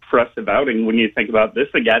impressive outing when you think about this,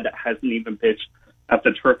 a guy that hasn't even pitched at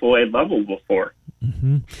the AAA level before.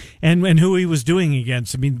 Mm-hmm. And who he was doing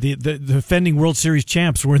against. I mean, the defending World Series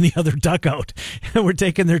champs were in the other dugout. We're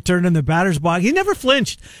taking their turn in the batter's box. He never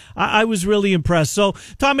flinched. I was really impressed. So,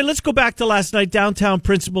 Tommy, let's go back to last night, downtown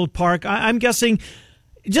Principal Park. I'm guessing,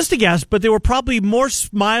 just a guess, but there were probably more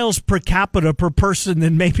smiles per capita per person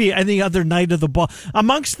than maybe any other night of the ball.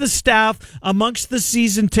 Amongst the staff, amongst the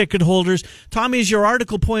season ticket holders, Tommy, as your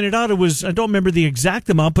article pointed out, it was, I don't remember the exact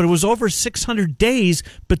amount, but it was over 600 days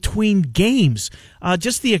between games.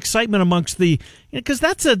 Just the excitement amongst because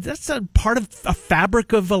that's a part of a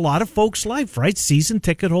fabric of a lot of folks' life, right? Season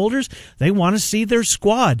ticket holders, they want to see their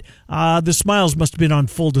squad. The smiles must have been on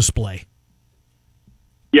full display.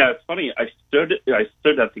 Yeah, it's funny. I stood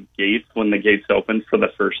at the gates when the gates opened for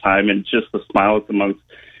the first time, and just the smiles amongst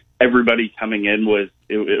everybody coming in was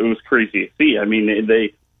crazy to see. I mean,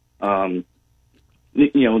 they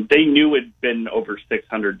knew it'd been over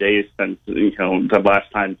 600 days since the last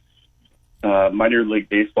time minor league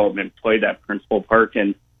baseball had been played at Principal Park.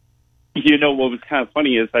 And what was kind of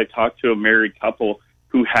funny is I talked to a married couple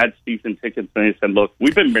who had season tickets, and they said, look,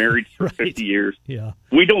 we've been married for 50 years. Yeah.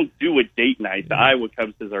 We don't do a date night. The Iowa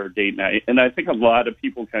Cubs is our date night. And I think a lot of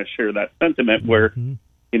people kind of share that sentiment where,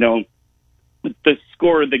 the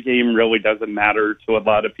score of the game really doesn't matter to a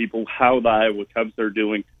lot of people. How the Iowa Cubs are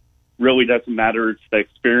doing really doesn't matter. It's the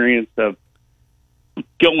experience of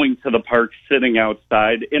going to the park, sitting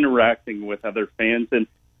outside, interacting with other fans. And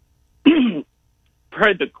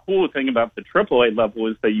probably the cool thing about the AAA level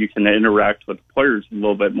is that you can interact with the players a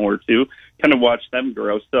little bit more too, kind of watch them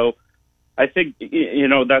grow. So I think,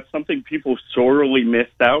 that's something people sorely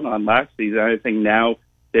missed out on last season. I think now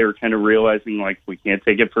they're kind of realizing, like, we can't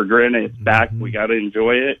take it for granted. It's back. We got to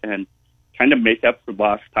enjoy it and kind of make up for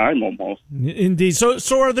lost time almost. Indeed. So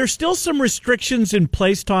are there still some restrictions in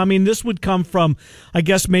place, Tommy? And this would come from, I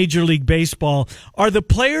guess, Major League Baseball. Are the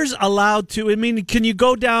players allowed to? I mean, can you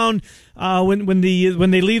go down when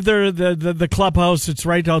they leave the clubhouse? It's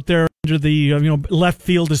right out there under the left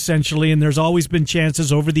field essentially, and there's always been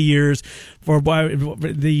chances over the years for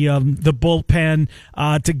the bullpen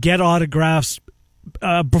to get autographs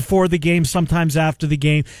before the game, sometimes after the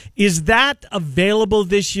game. Is that available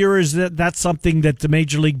this year? Or is that something that the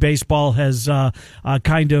Major League Baseball has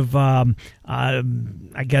kind of, I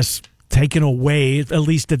guess, taken away, at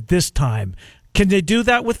least at this time? Can they do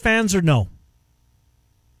that with fans or no?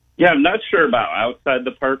 Yeah, I'm not sure about outside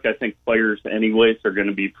the park. I think players anyways are going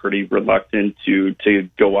to be pretty reluctant to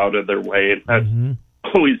go out of their way. And that's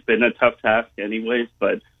always been a tough task anyways,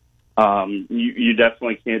 but you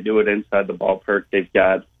definitely can't do it inside the ballpark. They've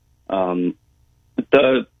got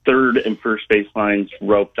the third and first base lines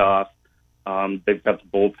roped off. They've got the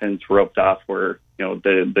bullpens roped off where,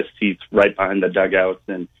 the seats right behind the dugouts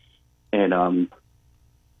and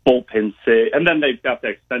bullpens sit. And then they've got the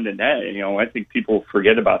extended net. I think people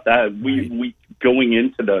forget about that. We going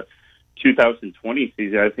into the 2020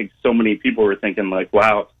 season, I think so many people were thinking like,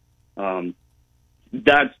 wow,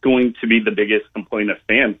 that's going to be the biggest complaint of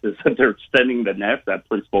fans is that they're extending the nets at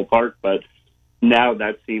Principal Park. But now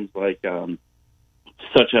that seems like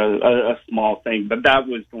such a small thing. But that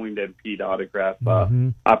was going to impede autograph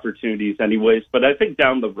opportunities anyways. But I think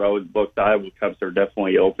down the road, look, the Iowa Cubs are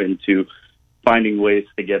definitely open to finding ways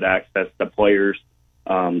to get access to players.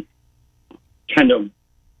 Kind of,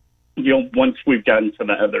 once we've gotten to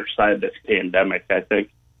the other side of this pandemic, I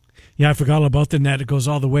think. Yeah, I forgot about the net. It goes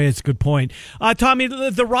all the way. It's a good point. Tommy,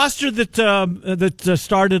 the roster that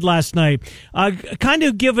started last night, kind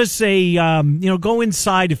of give us a, go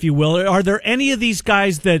inside, if you will. Are there any of these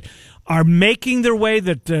guys that are making their way,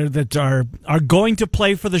 that are going to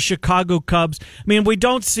play for the Chicago Cubs? I mean, we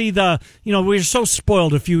don't see we were so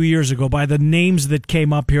spoiled a few years ago by the names that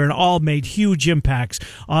came up here and all made huge impacts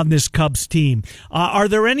on this Cubs team. Are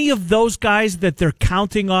there any of those guys that they're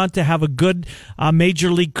counting on to have a good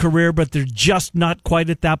major league career, but they're just not quite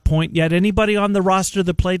at that point yet? Anybody on the roster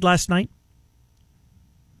that played last night?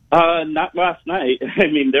 Not last night. I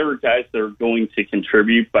mean, there were guys that are going to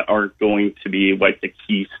contribute, but aren't going to be like the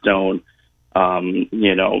keystone,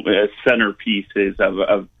 centerpieces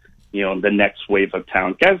of the next wave of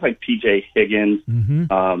talent. Guys like P.J. Higgins,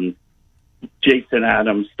 Jason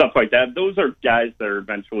Adams, stuff like that. Those are guys that are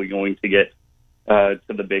eventually going to get to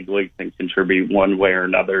the big leagues and contribute one way or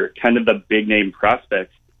another. Kind of the big name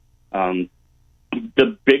prospects. The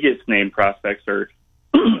biggest name prospects are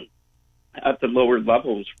at the lower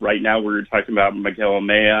levels right now. We're talking about Miguel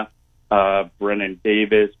Amaya, Brennan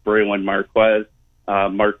Davis, Braylon Marquez.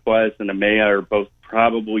 Marquez and Amaya are both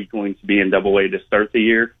probably going to be in Double-A to start the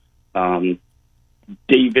year.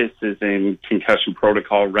 Davis is in concussion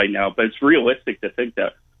protocol right now, but it's realistic to think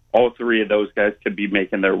that all three of those guys could be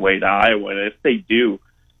making their way to Iowa. And if they do,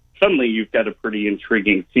 suddenly you've got a pretty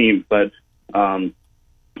intriguing team. But right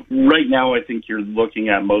now, I think you're looking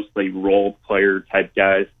at mostly role player type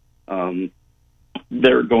guys.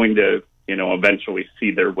 They're going to, eventually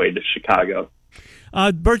see their way to Chicago.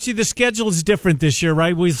 Birchie, the schedule is different this year,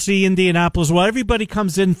 right? We see Indianapolis. Well, everybody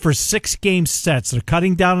comes in for 6-game sets. They're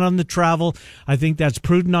cutting down on the travel. I think that's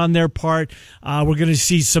prudent on their part. We're going to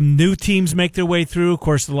see some new teams make their way through. Of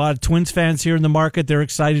course, a lot of Twins fans here in the market. They're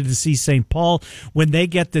excited to see St. Paul when they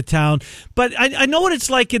get to town. But I know what it's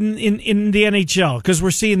like in the NHL, because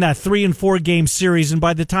we're seeing that 3- and 4-game series, and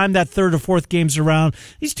by the time that third or fourth game's around,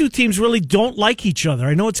 these two teams really don't like each other.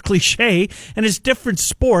 I know it's cliche, and it's different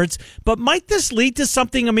sports, but might this lead to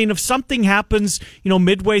something? I mean, if something happens,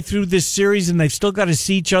 midway through this series and they've still got to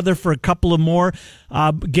see each other for a couple of more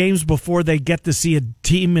games before they get to see a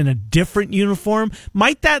team in a different uniform,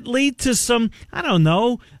 might that lead to some,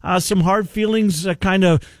 some hard feelings kind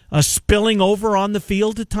of spilling over on the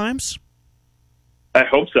field at times? I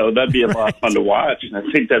hope so. That'd be a lot of fun to watch, and I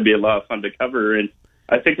think that'd be a lot of fun to cover. And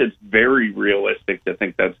I think it's very realistic to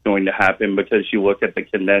think that's going to happen, because you look at the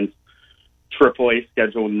condensed AAA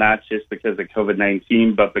schedule, not just because of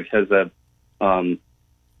COVID-19, but because of the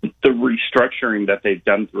restructuring that they've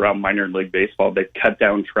done throughout minor league baseball. They've cut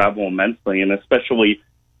down travel immensely, and especially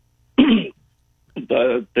the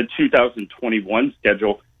 2021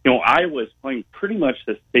 schedule. Iowa's playing pretty much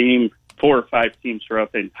the same 4 or 5 teams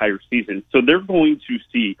throughout the entire season, so they're going to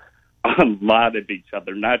see a lot of each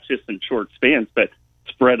other, not just in short spans, but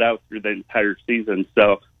spread out through the entire season.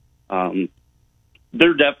 So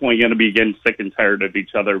they're definitely going to be getting sick and tired of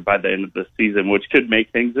each other by the end of the season, which could make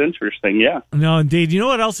things interesting, yeah. No, indeed. You know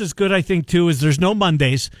what else is good, I think, too, is there's no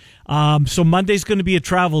Mondays. So Monday's going to be a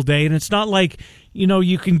travel day, and it's not like,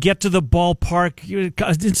 you can get to the ballpark.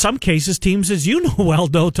 In some cases, teams, as you know well,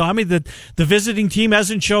 though, Tommy, that the visiting team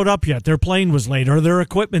hasn't showed up yet. Their plane was late or their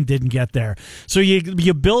equipment didn't get there. So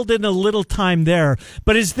you build in a little time there.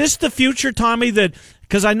 But is this the future, Tommy,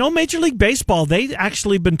 because I know Major League Baseball, they've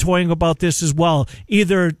actually been toying about this as well,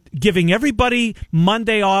 either giving everybody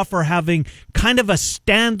Monday off or having kind of a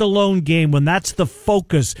standalone game when that's the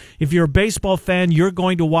focus. If you're a baseball fan, you're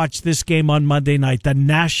going to watch this game on Monday night, the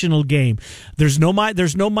national game. There's no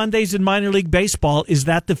Mondays in minor league baseball. Is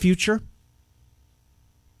that the future?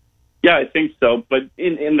 Yeah, I think so. But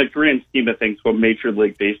in the grand scheme of things, what Major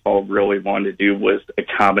League Baseball really wanted to do was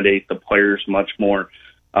accommodate the players much more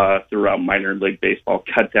throughout minor league baseball,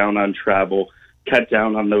 cut down on travel, cut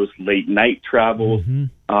down on those late night travels,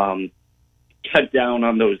 cut down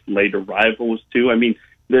on those late arrivals too. I mean,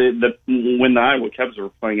 when the Iowa Cubs were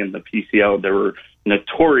playing in the PCL, there were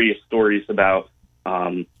notorious stories about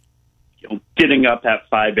getting up at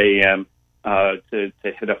 5 a.m. To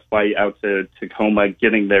hit a flight out to Tacoma,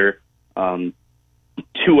 getting there 2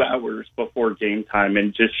 hours before game time,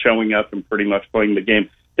 and just showing up and pretty much playing the game.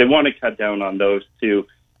 they want to cut down on those too,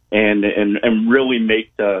 and really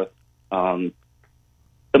make the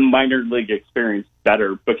minor league experience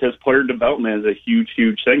better, because player development is a huge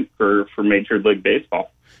thing for Major League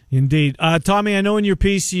Baseball. Indeed. Tommy, I know in your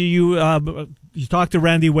piece you talked to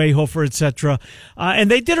Randy Wayhofer, et cetera,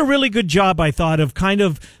 and they did a really good job, I thought, of kind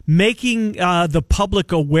of making the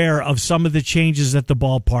public aware of some of the changes at the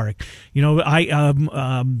ballpark. You know,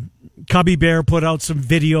 Cubby Bear put out some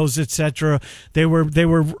videos, et cetera. They were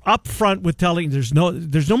upfront with telling there's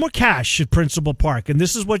no more cash at Principal Park, and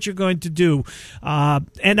this is what you're going to do.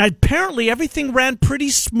 And apparently everything ran pretty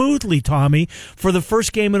smoothly, Tommy, for the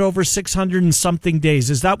first game in over 600 and something days.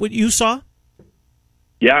 Is that what you saw?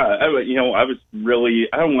 Yeah, I was really,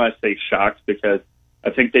 I don't want to say shocked, because I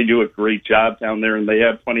think they do a great job down there and they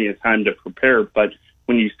have plenty of time to prepare. But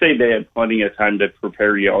when you say they had plenty of time to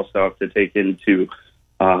prepare, you also have to take into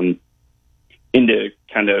kind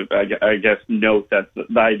of, I guess, note that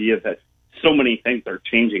the idea that so many things are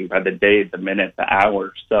changing by the day, the minute, the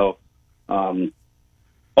hour. So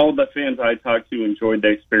all the fans I talked to enjoyed the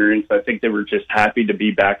experience. I think they were just happy to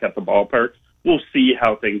be back at the ballpark. We'll see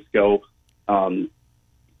how things go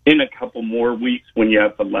in a couple more weeks, when you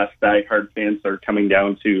have the less diehard fans that are coming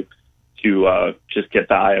down to just get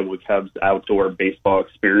the Iowa Cubs outdoor baseball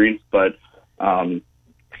experience. But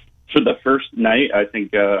for the first night, I think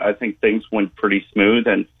things went pretty smooth,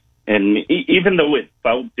 and even though it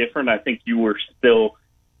felt different, I think you were still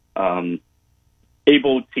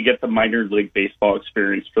able to get the minor league baseball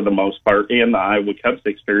experience for the most part, and the Iowa Cubs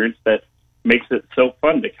experience that makes it so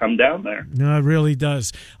fun to come down there. No, it really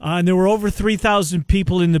does. And there were over 3,000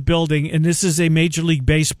 people in the building, and this is a Major League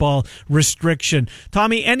Baseball restriction.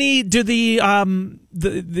 Tommy, do the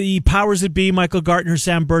powers that be, Michael Gartner,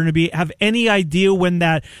 Sam Burnaby, have any idea when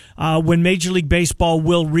Major League Baseball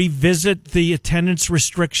will revisit the attendance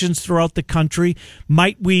restrictions throughout the country?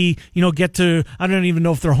 Might we, get to, I don't even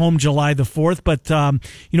know if they're home July the 4th, but,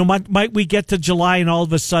 might we get to July and all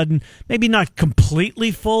of a sudden, maybe not completely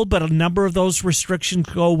full, but a number of those restrictions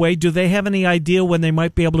go away? Do they have any idea when they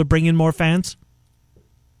might be able to bring in more fans?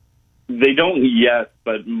 They don't yet,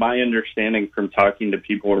 but my understanding from talking to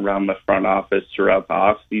people around the front office throughout the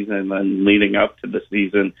off season and leading up to the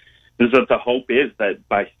season is that the hope is that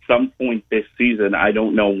by some point this season, I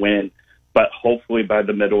don't know when, but hopefully by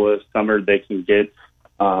the middle of summer, they can get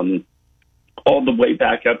all the way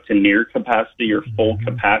back up to near capacity or full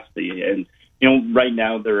capacity. And, right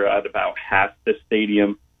now they're at about half the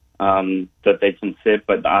stadium that they can fit,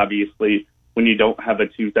 but obviously when you don't have a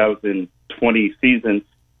 2020 season,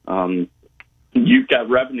 you've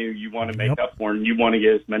got revenue you want to make up for, and you want to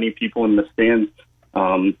get as many people in the stands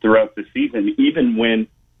throughout the season, even when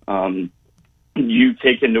you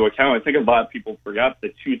take into account, I think a lot of people forgot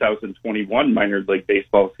the 2021 minor league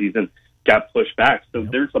baseball season got pushed back. So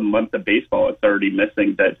there's a month of baseball that's already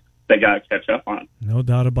missing that they got to catch up on. No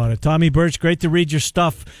doubt about it. Tommy Birch, great to read your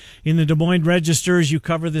stuff in the Des Moines Register as you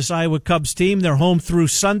cover this Iowa Cubs team. They're home through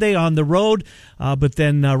Sunday on the road, but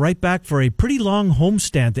then right back for a pretty long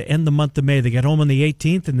homestand to end the month of May. They get home on the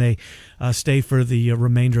 18th, and they stay for the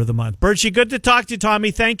remainder of the month. Birchie, good to talk to you,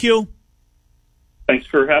 Tommy. Thank you. Thanks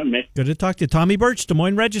for having me. Good to talk to you. Tommy Birch, Des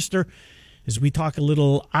Moines Register. As we talk a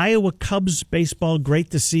little Iowa Cubs baseball, great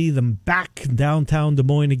to see them back downtown Des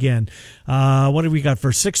Moines again. What have we got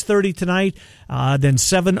for 6:30 tonight? Then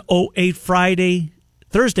 7:08 Friday,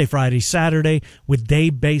 Thursday, Friday, Saturday, with day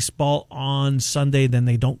baseball on Sunday. Then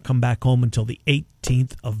they don't come back home until the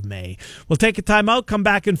 18th of May. We'll take a time out, come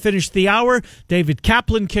back and finish the hour. David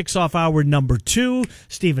Kaplan kicks off hour number 2.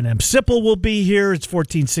 Stephen M. Sipple will be here. It's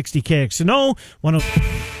 1460 KXNO.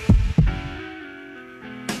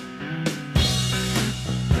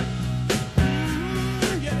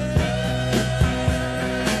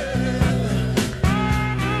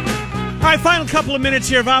 All right, final couple of minutes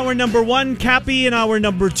here of hour number 1. Cappy in hour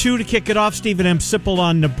number 2 to kick it off. Stephen M. Sipple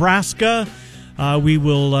on Nebraska. We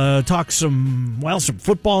will talk some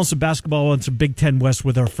football, some basketball, and some Big Ten West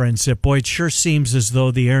with our friend Sip. Boy, it sure seems as though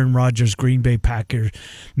the Aaron Rodgers Green Bay Packers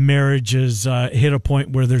marriage has hit a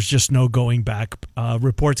point where there's just no going back.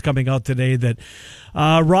 Reports coming out today that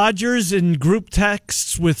Rodgers, in group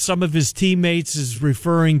texts with some of his teammates, is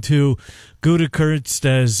referring to Gutekunst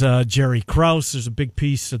as Jerry Krause. There's a big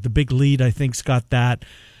piece at the Big Lead, I think's got that.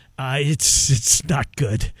 It's not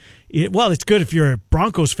good. It's good if you're a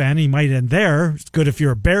Broncos fan. He might end there. It's good if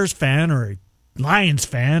you're a Bears fan or a Lions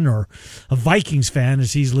fan or a Vikings fan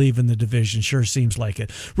as he's leaving the division. Sure seems like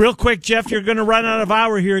it. Real quick, Jeff, you're going to run out of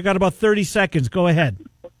hour here. You got about 30 seconds. Go ahead.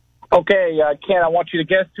 Okay, Ken, I want you to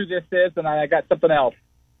guess who this is, and I got something else.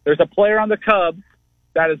 There's a player on the Cubs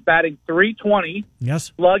that is batting .320,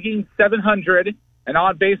 yes, slugging .700, an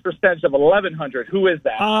on-base percentage of 1,100. Who is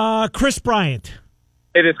that? Chris Bryant.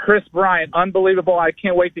 It is Chris Bryant. Unbelievable. I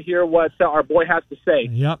can't wait to hear what our boy has to say.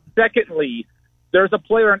 Yep. Secondly, there's a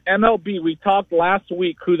player in MLB. We talked last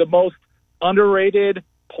week who the most underrated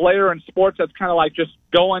player in sports that's kind of like just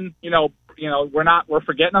going, we're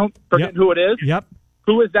forgetting who it is. Yep.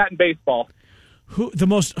 Who is that in baseball? Who the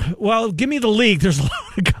most? Well, give me the league. There's a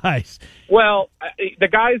lot of guys. Well, the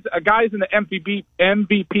guys in the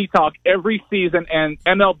MVP talk every season, and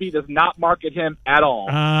MLB does not market him at all.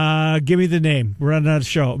 Give me the name. We're running out of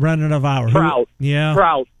show. Running out of hour. Trout. Yeah.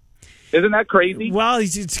 Trout. Isn't that crazy? Well,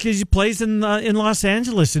 it's because he plays in Los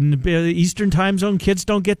Angeles, and the Eastern time zone kids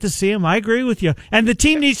don't get to see him. I agree with you. And the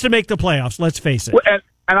team needs to make the playoffs, let's face it.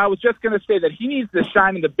 And I was just going to say that he needs to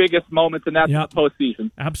shine in the biggest moments, and that's the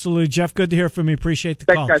postseason. Absolutely. Jeff, good to hear from you. Appreciate the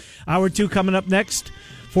call. Thanks, guys. Hour 2 coming up next.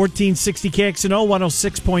 1460 KXNO,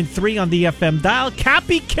 106.3 on the FM dial.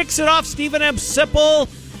 Cappy kicks it off. Stephen M. Sipple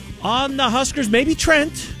on the Huskers. Maybe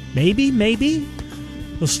Trent. Maybe.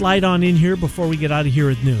 We'll slide on in here before we get out of here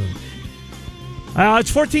at noon.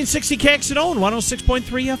 It's 1460 KXNO and 106.3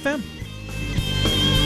 FM.